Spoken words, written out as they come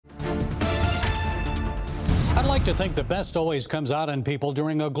like to think the best always comes out in people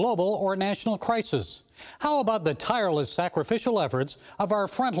during a global or national crisis. How about the tireless sacrificial efforts of our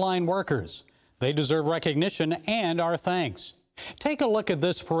frontline workers? They deserve recognition and our thanks. Take a look at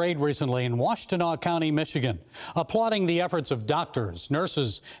this parade recently in Washtenaw County, Michigan, applauding the efforts of doctors,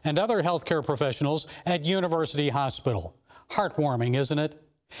 nurses, and other healthcare professionals at University Hospital. Heartwarming, isn't it?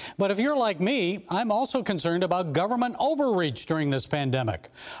 But if you're like me, I'm also concerned about government overreach during this pandemic.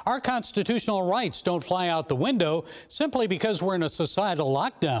 Our constitutional rights don't fly out the window simply because we're in a societal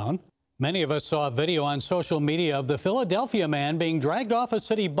lockdown. Many of us saw a video on social media of the Philadelphia man being dragged off a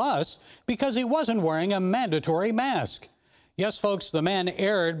city bus because he wasn't wearing a mandatory mask. Yes, folks, the man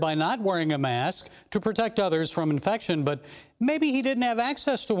erred by not wearing a mask to protect others from infection, but maybe he didn't have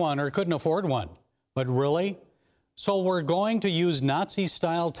access to one or couldn't afford one. But really? So we're going to use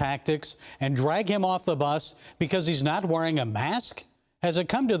Nazi-style tactics and drag him off the bus because he's not wearing a mask? Has it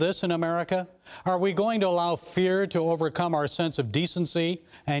come to this in America? Are we going to allow fear to overcome our sense of decency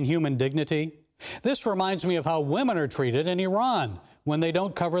and human dignity? This reminds me of how women are treated in Iran when they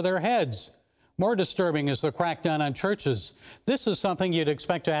don't cover their heads. More disturbing is the crackdown on churches. This is something you'd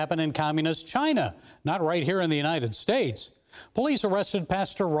expect to happen in communist China, not right here in the United States. Police arrested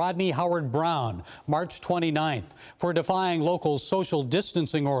Pastor Rodney Howard Brown March 29th for defying local social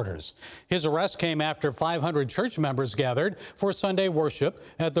distancing orders. His arrest came after 500 church members gathered for Sunday worship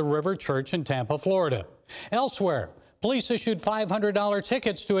at the River Church in Tampa, Florida. Elsewhere, police issued $500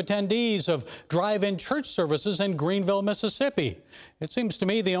 tickets to attendees of drive-in church services in Greenville, Mississippi. It seems to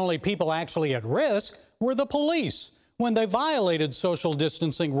me the only people actually at risk were the police when they violated social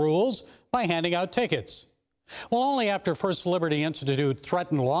distancing rules by handing out tickets. Well, only after First Liberty Institute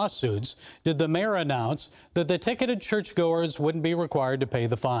threatened lawsuits did the mayor announce that the ticketed churchgoers wouldn't be required to pay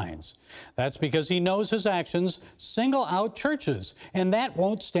the fines. That's because he knows his actions single out churches, and that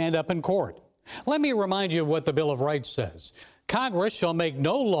won't stand up in court. Let me remind you of what the Bill of Rights says. Congress shall make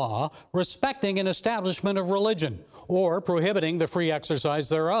no law respecting an establishment of religion, or prohibiting the free exercise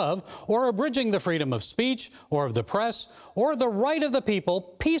thereof, or abridging the freedom of speech, or of the press, or the right of the people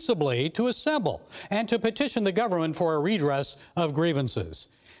peaceably to assemble and to petition the government for a redress of grievances.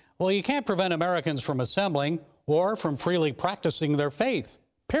 Well, you can't prevent Americans from assembling or from freely practicing their faith,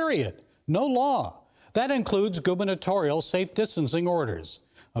 period. No law. That includes gubernatorial safe distancing orders.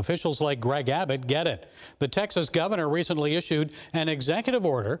 Officials like Greg Abbott get it. The Texas governor recently issued an executive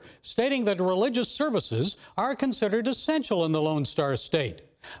order stating that religious services are considered essential in the Lone Star State.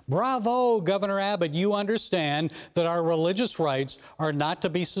 Bravo, Governor Abbott, you understand that our religious rights are not to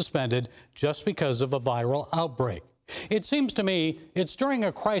be suspended just because of a viral outbreak. It seems to me it's during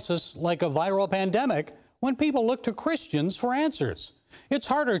a crisis like a viral pandemic when people look to Christians for answers. It's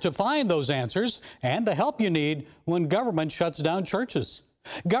harder to find those answers and the help you need when government shuts down churches.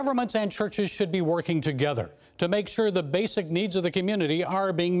 Governments and churches should be working together to make sure the basic needs of the community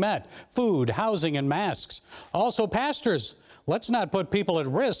are being met: food, housing, and masks. Also, pastors, let's not put people at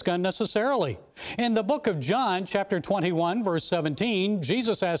risk unnecessarily. In the book of John, chapter 21, verse 17,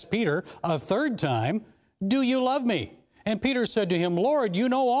 Jesus asked Peter a third time, "Do you love me?" And Peter said to him, "Lord, you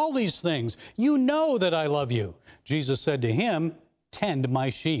know all these things. You know that I love you." Jesus said to him, "Tend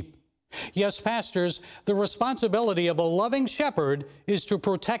my sheep." Yes, pastors, the responsibility of a loving shepherd is to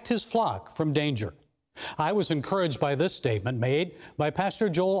protect his flock from danger. I was encouraged by this statement made by Pastor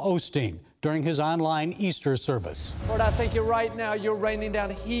Joel Osteen during his online Easter service. Lord, I thank you right now you're raining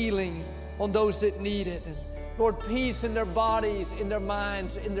down healing on those that need it. And Lord, peace in their bodies, in their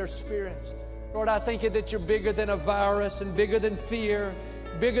minds, in their spirits. Lord, I thank you that you're bigger than a virus and bigger than fear,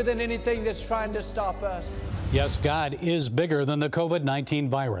 bigger than anything that's trying to stop us. Yes, God is bigger than the COVID-19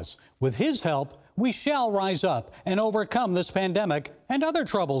 virus. With his help, we shall rise up and overcome this pandemic and other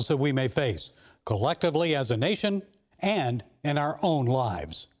troubles that we may face, collectively as a nation and in our own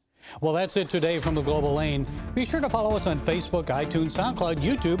lives. Well, that's it today from the Global Lane. Be sure to follow us on Facebook, iTunes, SoundCloud,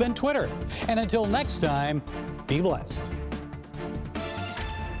 YouTube, and Twitter. And until next time, be blessed.